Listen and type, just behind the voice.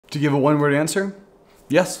To give a one-word answer,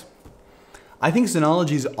 yes. I think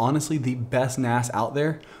Synology is honestly the best NAS out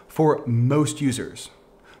there for most users.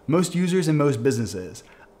 Most users and most businesses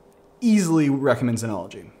easily recommend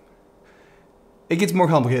Synology. It gets more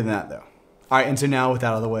complicated than that though. All right, and so now with that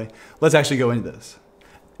out of the way, let's actually go into this.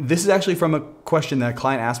 This is actually from a question that a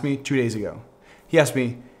client asked me 2 days ago. He asked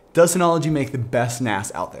me, does Synology make the best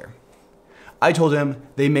NAS out there? I told him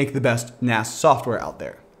they make the best NAS software out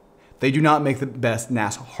there. They do not make the best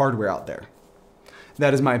NAS hardware out there.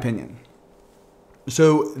 That is my opinion.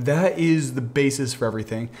 So that is the basis for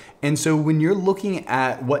everything. And so when you're looking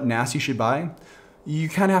at what NAS you should buy, you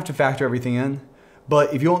kind of have to factor everything in.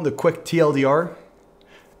 But if you want the quick TLDR,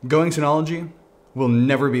 going Synology will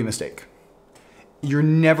never be a mistake. You're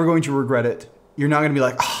never going to regret it. You're not going to be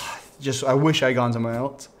like, I wish I had gone somewhere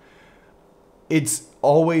else. It's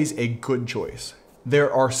always a good choice.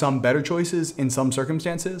 There are some better choices in some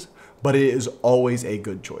circumstances, but it is always a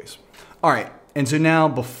good choice. All right. And so now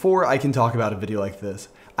before I can talk about a video like this,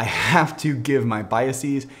 I have to give my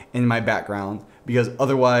biases and my background because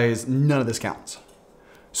otherwise none of this counts.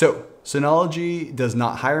 So Synology does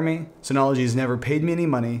not hire me. Synology has never paid me any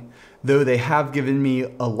money, though they have given me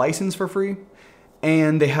a license for free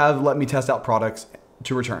and they have let me test out products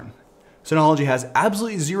to return. Synology has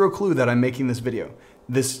absolutely zero clue that I'm making this video.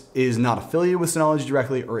 This is not affiliated with Synology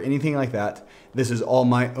directly or anything like that. This is all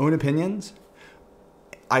my own opinions.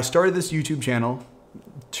 I started this YouTube channel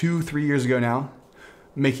 2-3 years ago now,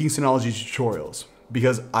 making Synology tutorials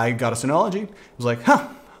because I got a Synology. I was like, I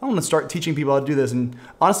want to start teaching people how to do this and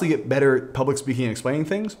honestly get better at public speaking and explaining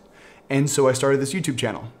things. And so I started this YouTube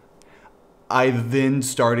channel. I then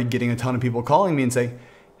started getting a ton of people calling me and saying,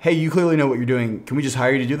 hey, you clearly know what you're doing. Can we just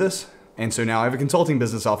hire you to do this? And so now I have a consulting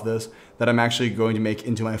business off this that I'm actually going to make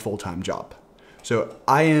into my full-time job. So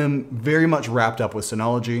I am very much wrapped up with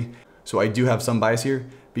Synology. So I do have some bias here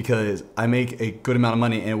because I make a good amount of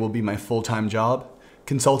money and it will be my full-time job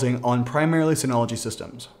consulting on primarily Synology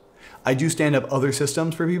systems. I do stand up other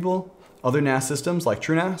systems for people, other NAS systems like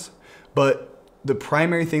TrueNAS, but the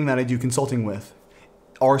primary thing that I do consulting with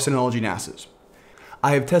are Synology NASs.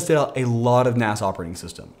 I have tested out a lot of NAS operating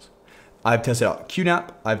systems. I've tested out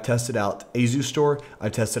QNAP, I've tested out AZUStore,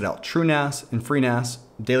 I've tested out TrueNAS and FreeNAS,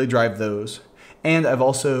 daily drive those, and I've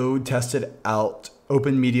also tested out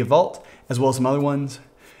Open Media Vault as well as some other ones.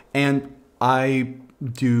 And I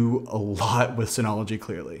do a lot with Synology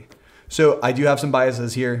clearly. So I do have some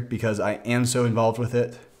biases here because I am so involved with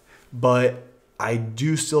it, but I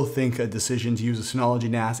do still think a decision to use a Synology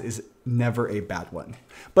NAS is never a bad one.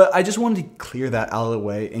 But I just wanted to clear that out of the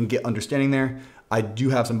way and get understanding there. I do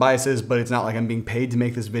have some biases, but it's not like I'm being paid to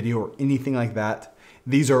make this video or anything like that.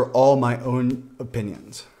 These are all my own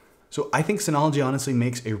opinions. So I think Synology honestly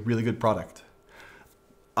makes a really good product.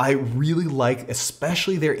 I really like,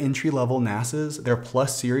 especially their entry-level NASs, their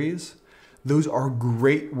Plus series. Those are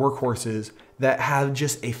great workhorses that have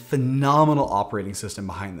just a phenomenal operating system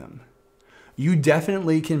behind them. You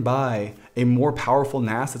definitely can buy a more powerful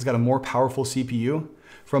NAS that's got a more powerful CPU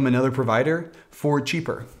from another provider for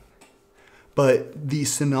cheaper. But the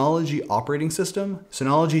Synology operating system,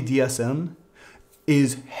 Synology DSM,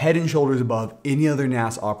 is head and shoulders above any other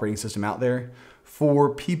NAS operating system out there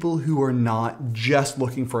for people who are not just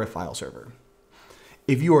looking for a file server.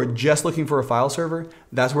 If you are just looking for a file server,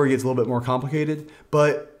 that's where it gets a little bit more complicated,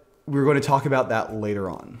 but we're going to talk about that later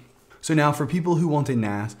on. So now for people who want a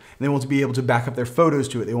NAS, and they want to be able to back up their photos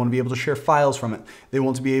to it, they want to be able to share files from it, they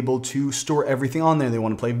want to be able to store everything on there, they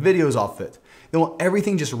want to play videos off it, they want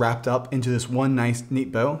everything just wrapped up into this one nice,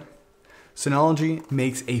 neat bow. Synology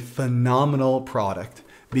makes a phenomenal product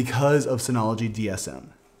because of Synology DSM.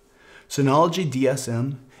 Synology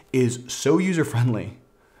DSM is so user-friendly.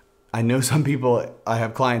 I know some people, I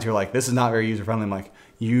have clients who are like, this is not very user-friendly. I'm like,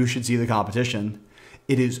 you should see the competition.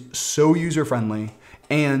 It is so user-friendly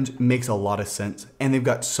and makes a lot of sense. And they've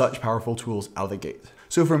got such powerful tools out of the gate.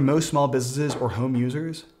 So for most small businesses or home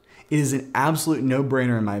users, it is an absolute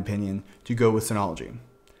no-brainer in my opinion to go with Synology.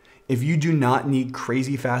 If you do not need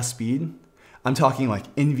crazy fast speed, I'm talking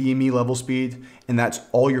like NVMe level speed, and that's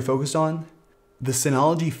all you're focused on, the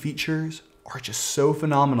Synology features are just so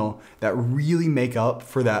phenomenal that really make up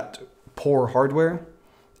for that poor hardware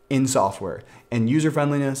in software and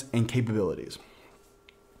user-friendliness and capabilities.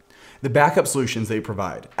 The backup solutions they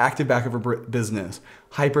provide, active backup for business,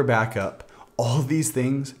 hyper backup, all of these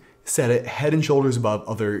things set it head and shoulders above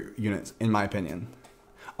other units, in my opinion.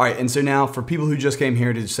 All right, and so now for people who just came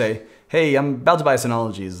here to say, hey, I'm about to buy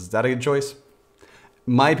Synology, is that a good choice?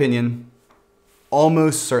 My opinion,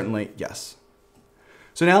 almost certainly yes.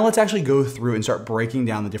 So now let's actually go through and start breaking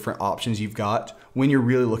down the different options you've got when you're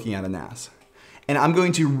really looking at a NAS. And I'm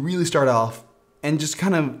going to really start off and just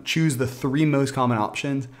kind of choose the 3 most common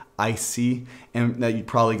options I see and that you'd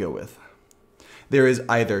probably go with. There is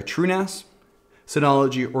either TrueNAS,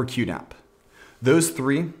 Synology, or QNAP. Those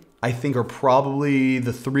 3, I think, are probably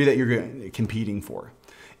the 3 that you're competing for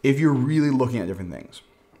if you're really looking at different things.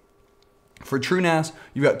 For TrueNAS,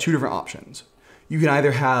 you've got 2 different options. You can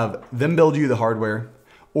either have them build you the hardware,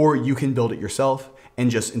 or you can build it yourself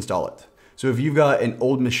and just install it. So if you've got an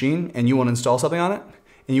old machine and you want to install something on it,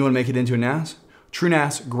 and you want to make it into a NAS,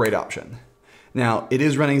 TrueNAS, great option. Now, it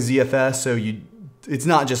is running ZFS, so it's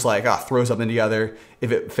not just like, throw something together.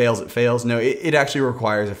 If it fails, it fails. No, it actually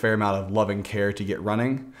requires a fair amount of love and care to get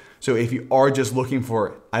running. So if you are just looking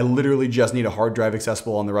for, I literally just need a hard drive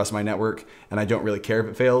accessible on the rest of my network, and I don't really care if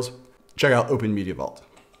it fails, check out Open Media Vault.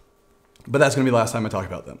 But that's going to be the last time I talk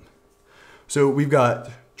about them. So we've got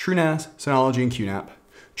TrueNAS, Synology, and QNAP.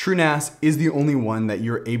 TrueNAS is the only one that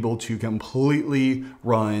you're able to completely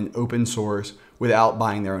run open source without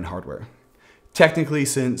buying their own hardware. Technically,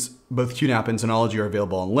 since both QNAP and Synology are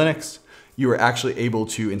available on Linux, you are actually able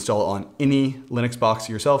to install it on any Linux box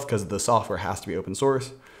yourself because the software has to be open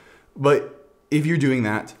source. But if you're doing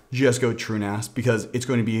that, just go TrueNAS because it's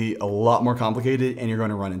going to be a lot more complicated and you're going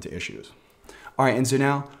to run into issues. All right, and so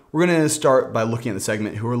now we're going to start by looking at the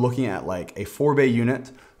segment who are looking at like a 4-bay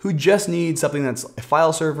unit who just needs something that's a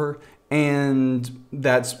file server, and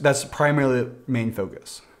that's primarily the main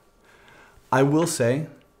focus. I will say,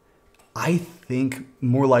 I think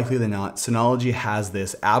more likely than not, Synology has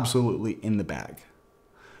this absolutely in the bag.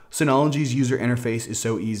 Synology's user interface is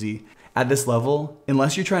so easy. At this level,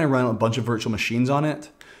 unless you're trying to run a bunch of virtual machines on it,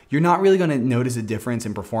 you're not really going to notice a difference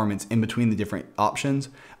in performance in between the different options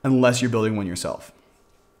unless you're building one yourself.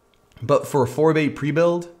 But for a 4-bay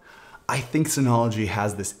pre-build, I think Synology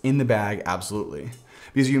has this in the bag absolutely.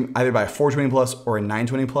 Because you can either buy a 420 plus or a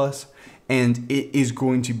 920 plus, and it is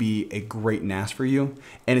going to be a great NAS for you,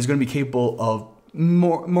 and it's going to be capable of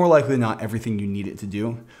more likely than not everything you need it to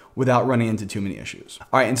do without running into too many issues.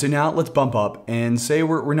 All right, and so now let's bump up and say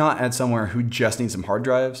we're not at somewhere who just needs some hard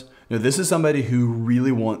drives. No, this is somebody who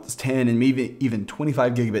really wants 10 and maybe even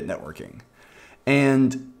 25 gigabit networking.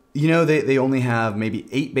 And you know, they only have maybe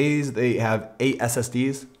 8 bays, they have 8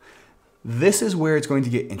 SSDs. This is where it's going to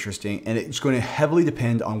get interesting, and it's going to heavily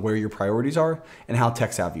depend on where your priorities are and how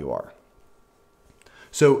tech savvy you are.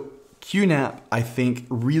 So QNAP, I think,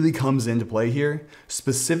 really comes into play here,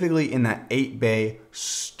 specifically in that 8-bay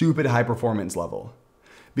stupid high performance level.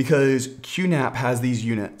 Because QNAP has these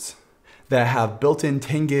units that have built-in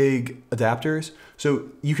 10 gig adapters. So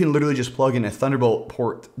you can literally just plug in a Thunderbolt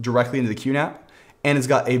port directly into the QNAP, and it's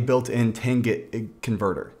got a built-in 10 gig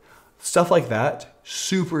converter. Stuff like that,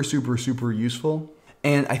 super, super, super useful.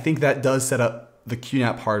 And I think that does set up the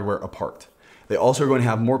QNAP hardware apart. They also are going to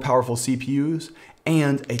have more powerful CPUs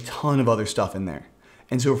and a ton of other stuff in there.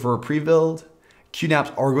 And so for a pre-build,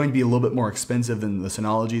 QNAPs are going to be a little bit more expensive than the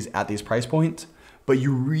Synologys at these price points, but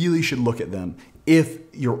you really should look at them if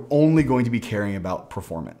you're only going to be caring about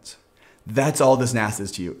performance. That's all this NAS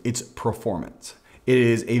is to you. It's performance. It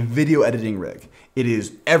is a video editing rig. It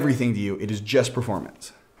is everything to you. It is just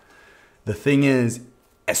performance. The thing is,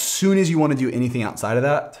 as soon as you want to do anything outside of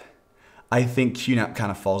that, I think QNAP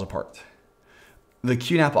kind of falls apart. The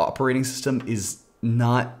QNAP operating system is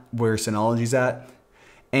not where Synology's at,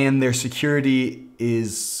 and their security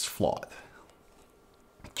is flawed.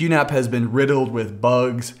 QNAP has been riddled with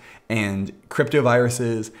bugs and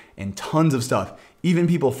cryptoviruses and tons of stuff. Even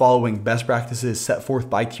people following best practices set forth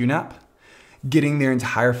by QNAP, getting their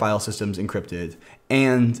entire file systems encrypted,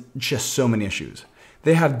 and just so many issues.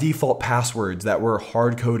 They have default passwords that were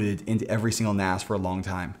hard-coded into every single NAS for a long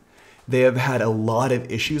time. They have had a lot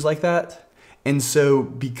of issues like that. And so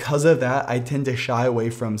because of that, I tend to shy away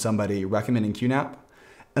from somebody recommending QNAP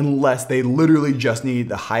unless they literally just need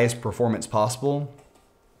the highest performance possible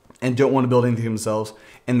and don't want to build anything themselves,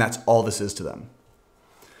 and that's all this is to them.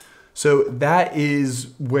 So that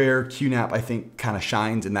is where QNAP, I think, kind of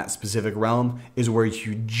shines in that specific realm, is where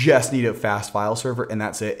you just need a fast file server and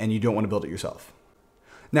that's it, and you don't want to build it yourself.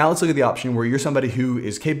 Now let's look at the option where you're somebody who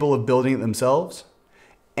is capable of building it themselves,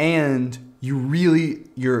 and you really,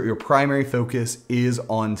 your primary focus is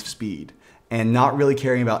on speed and not really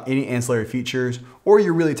caring about any ancillary features, or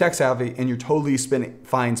you're really tech savvy and you're totally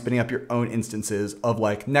fine spinning up your own instances of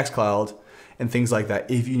like Nextcloud and things like that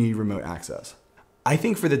if you need remote access. I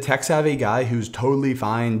think for the tech savvy guy who's totally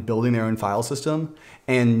fine building their own file system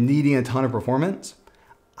and needing a ton of performance,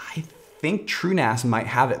 I think TrueNAS might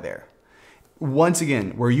have it there. Once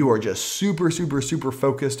again, where you are just super, super, super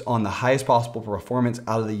focused on the highest possible performance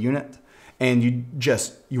out of the unit, and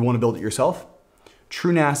you want to build it yourself,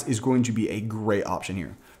 TrueNAS is going to be a great option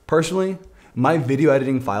here. Personally, my video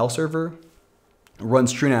editing file server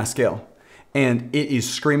runs TrueNAS scale, and it is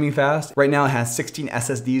screaming fast. Right now it has 16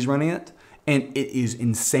 SSDs running it, and it is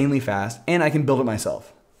insanely fast, and I can build it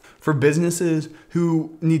myself. For businesses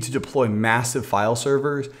who need to deploy massive file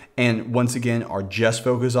servers and once again are just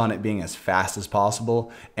focused on it being as fast as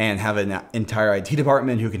possible and have an entire IT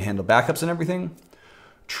department who can handle backups and everything,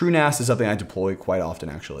 TrueNAS is something I deploy quite often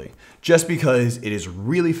actually, just because it is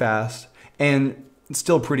really fast and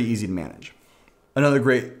still pretty easy to manage. Another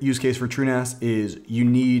great use case for TrueNAS is you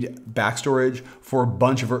need back storage for a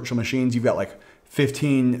bunch of virtual machines. You've got like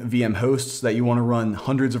 15 VM hosts that you want to run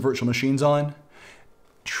hundreds of virtual machines on.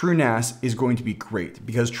 TrueNAS is going to be great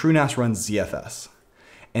because TrueNAS runs ZFS.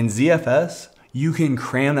 And ZFS, you can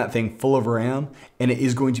cram that thing full of RAM and it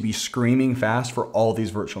is going to be screaming fast for all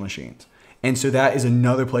these virtual machines. And so that is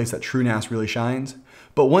another place that TrueNAS really shines.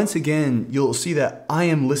 But once again, you'll see that I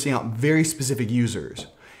am listing out very specific users.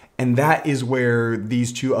 And that is where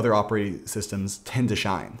these two other operating systems tend to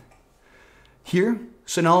shine. Here,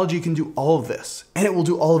 Synology can do all of this, and it will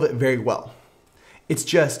do all of it very well. It's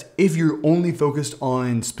just, if you're only focused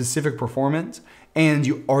on specific performance and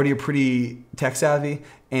you already are pretty tech savvy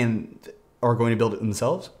and are going to build it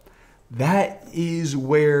themselves, that is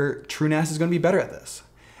where TrueNAS is going to be better at this.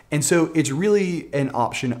 And so it's really an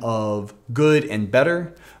option of good and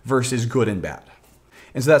better versus good and bad.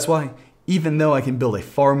 And so that's why, even though I can build a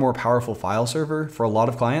far more powerful file server for a lot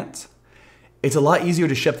of clients, it's a lot easier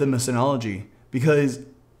to ship them a Synology because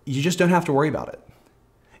you just don't have to worry about it.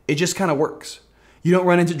 It just kind of works. You don't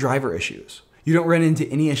run into driver issues. You don't run into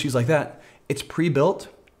any issues like that. It's pre-built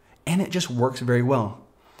and it just works very well.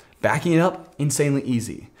 Backing it up, insanely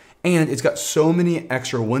easy. And it's got so many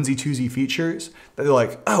extra onesie twosie features that they're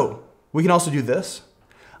like, oh, we can also do this.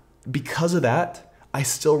 Because of that, I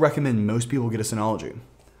still recommend most people get a Synology.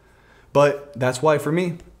 But that's why for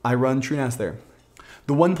me, I run TrueNAS there.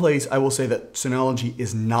 The one place I will say that Synology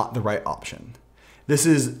is not the right option. This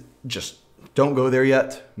is just, don't go there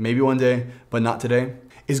yet, maybe one day, but not today,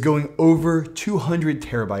 is going over 200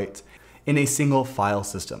 terabytes in a single file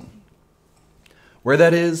system. Where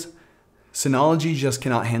that is, Synology just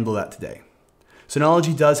cannot handle that today.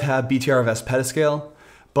 Synology does have BTRFS petascale,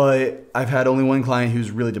 but I've had only one client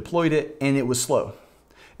who's really deployed it and it was slow.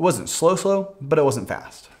 It wasn't slow, but it wasn't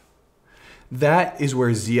fast. That is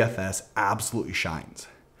where ZFS absolutely shines.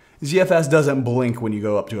 ZFS doesn't blink when you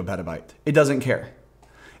go up to a petabyte. It doesn't care.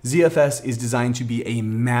 ZFS is designed to be a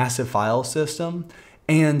massive file system,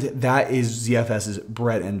 and that is ZFS's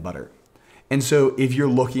bread and butter. And so if you're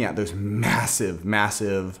looking at those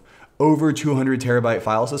massive, over 200 terabyte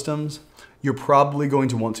file systems, you're probably going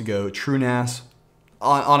to want to go TrueNAS,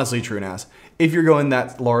 honestly TrueNAS. If you're going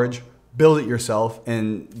that large, build it yourself,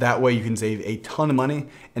 and that way you can save a ton of money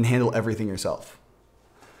and handle everything yourself.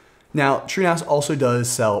 Now, TrueNAS also does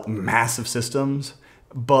sell massive systems,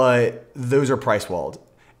 but those are price walled.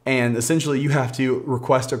 And essentially you have to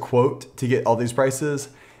request a quote to get all these prices.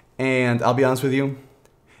 And I'll be honest with you,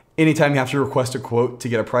 anytime you have to request a quote to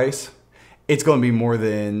get a price, it's going to be more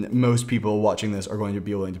than most people watching this are going to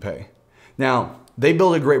be willing to pay. Now, they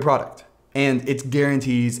build a great product and it's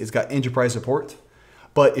guarantees, it's got enterprise support.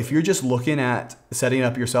 But if you're just looking at setting it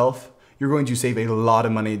up yourself, you're going to save a lot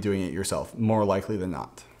of money doing it yourself, more likely than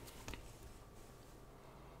not.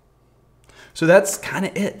 So that's kind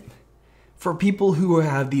of it. For people who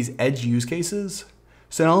have these edge use cases,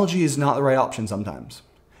 Synology is not the right option sometimes.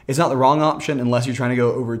 It's not the wrong option unless you're trying to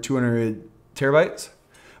go over 200 terabytes,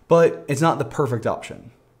 but it's not the perfect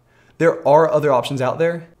option. There are other options out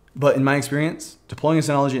there, but in my experience, deploying a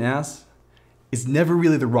Synology NAS is never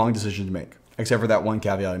really the wrong decision to make, except for that one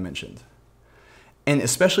caveat I mentioned. And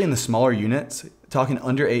especially in the smaller units, talking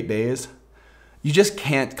under 8 bays, you just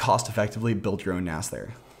can't cost effectively build your own NAS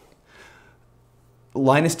there.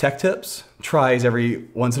 Linus Tech Tips tries every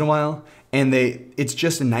once in a while, and it's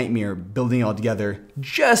just a nightmare building it all together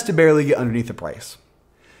just to barely get underneath the price.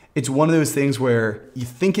 It's one of those things where you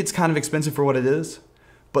think it's kind of expensive for what it is,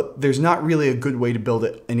 but there's not really a good way to build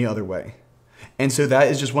it any other way. And so that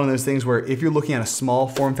is just one of those things where if you're looking at a small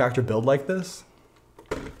form factor build like this,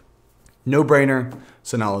 no brainer,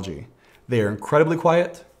 Synology. They are incredibly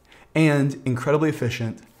quiet and incredibly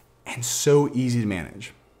efficient and so easy to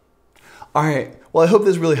manage. All right, well, I hope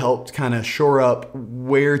this really helped kind of shore up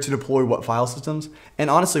where to deploy what file systems. And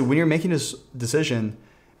honestly, when you're making this decision,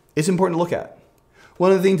 it's important to look at.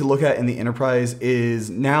 One other thing to look at in the enterprise is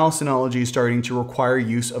now Synology is starting to require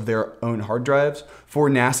use of their own hard drives for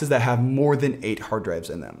NASs that have more than 8 hard drives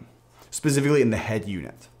in them, specifically in the head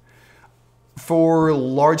unit. For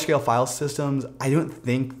large scale file systems, I don't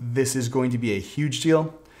think this is going to be a huge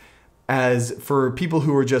deal. As for people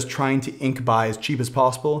who are just trying to ink buy as cheap as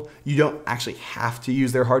possible, you don't actually have to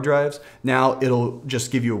use their hard drives. Now it'll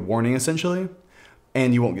just give you a warning essentially,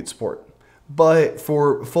 and you won't get support. But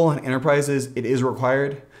for full-on enterprises, it is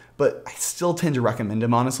required, but I still tend to recommend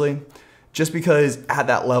them honestly. Just because at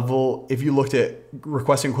that level, if you looked at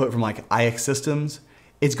requesting a quote from like IX Systems,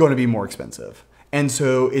 it's going to be more expensive. And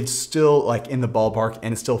so it's still like in the ballpark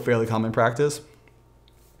and it's still fairly common practice.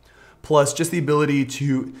 Plus just the ability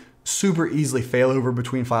to super easily fail over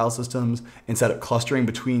between file systems and set up clustering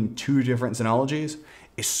between two different Synologies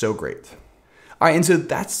is so great. All right, and so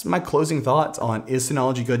that's my closing thoughts on is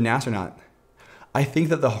Synology good NAS or not? I think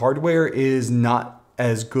that the hardware is not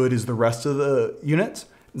as good as the rest of the units.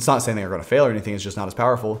 It's not saying they're going to fail or anything, it's just not as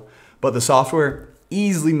powerful. But the software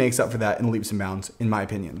easily makes up for that in leaps and bounds, in my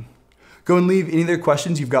opinion. Go and leave any other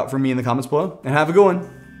questions you've got for me in the comments below, and have a good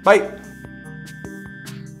one. Bye.